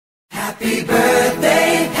Happy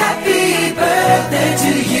birthday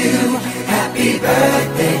to you. Happy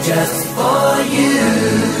birthday just for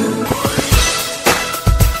you.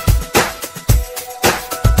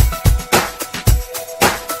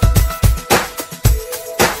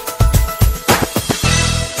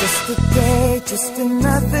 Just a day, just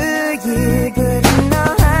another year, good in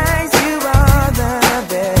our eyes, you are the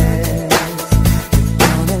best.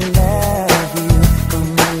 Gonna love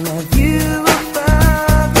you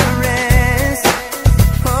above the rest.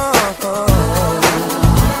 Oh, oh.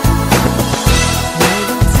 May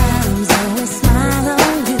the times always smile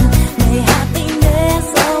on you, may happiness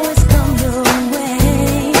always come your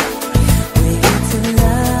way. We're here to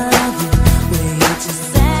love you, we're here to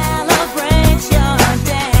celebrate your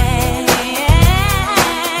day.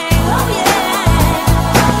 Oh yeah.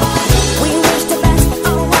 We wish the best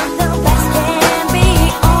for what the best can be.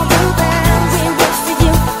 All the best, we wish for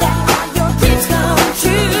you that all your dreams come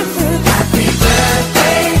true. Happy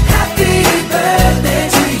birthday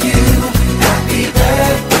to you. Happy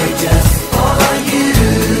birthday just for you.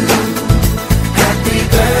 Happy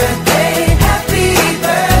birthday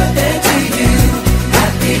to you.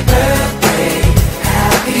 Happy birthday,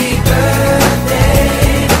 happy birthday.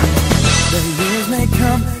 The years may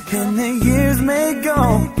come and the years may go,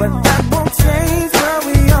 but that won't change what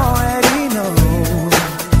we already know.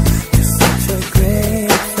 You're such a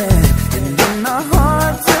great friend, and in our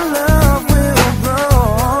hearts your love will grow.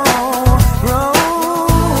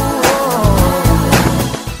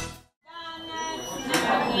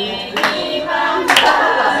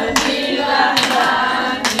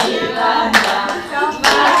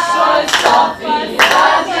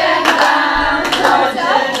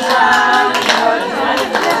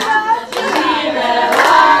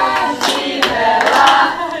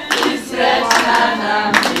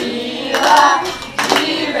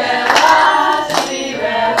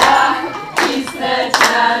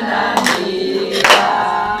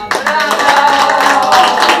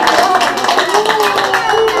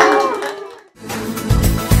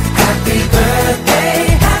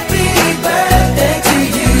 Happy birthday to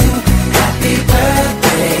you. Happy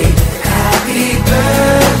birthday, happy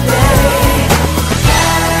birthday.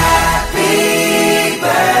 Happy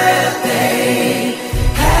birthday,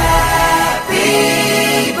 happy birthday. Happy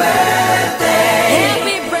birthday,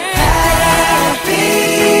 Happy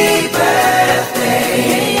birthday,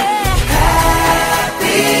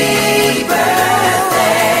 happy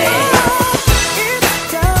birthday. it's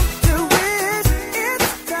time to wish,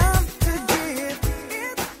 it's time to give,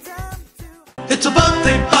 it's time to... It's a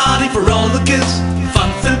birthday party for all the kids.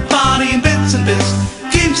 Fun-filled party in bits and bits.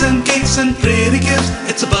 Games and cakes and pretty gifts.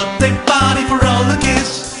 It's a birthday party for all the kids.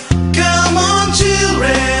 Come on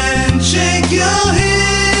children, shake your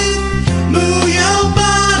head. Move your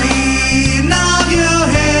body, nod your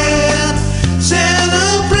head.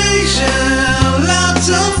 Celebration, lots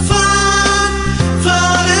of fun.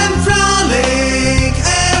 Fun and frolic,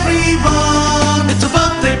 everyone. It's a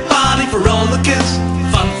birthday party for all the kids.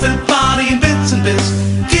 Fun-filled party in bits and bits.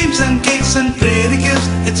 Games and cakes and pretty gifts.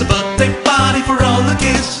 It's a birthday party for all the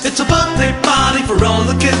kids. It's a birthday party for all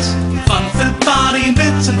the kids. Fun-filled party in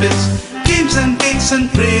bits and bits. Games and cakes and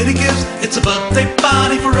pretty gifts. It's a birthday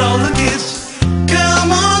party for all the kids.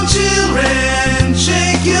 Come on children,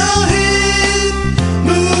 shake your head.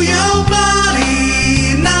 Move your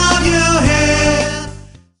body, nod your head.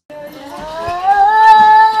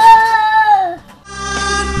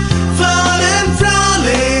 Fun and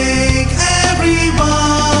frolic,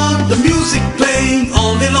 everyone. The music playing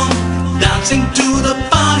all day long, dancing to the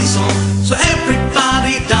party song. So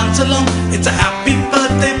everybody dance along. It's a happy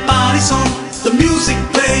birthday party song. The music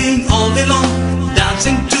playing all day long,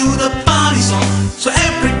 dancing to the party song. So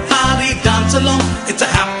everybody dance along. It's a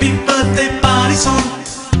happy birthday party song.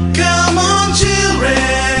 Come on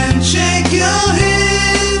children, shake your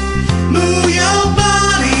head. Move your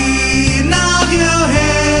body, nod your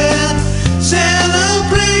head.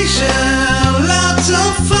 Celebration, lots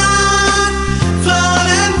of fun. Fun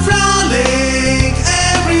and frolic,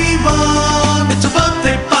 everyone. It's a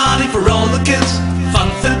birthday party for all the kids.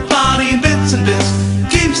 Fun-filled party in bits and bits.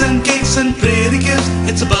 Games and cakes and pretty gifts.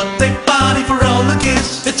 It's a birthday party for all the kids.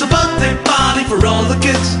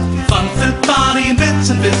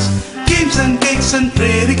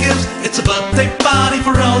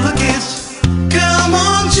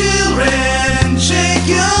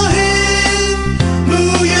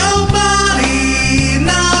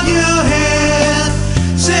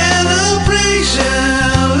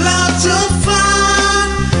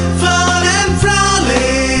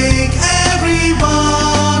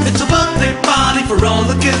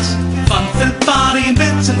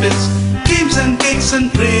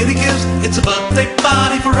 a birthday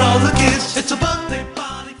party for all the kids.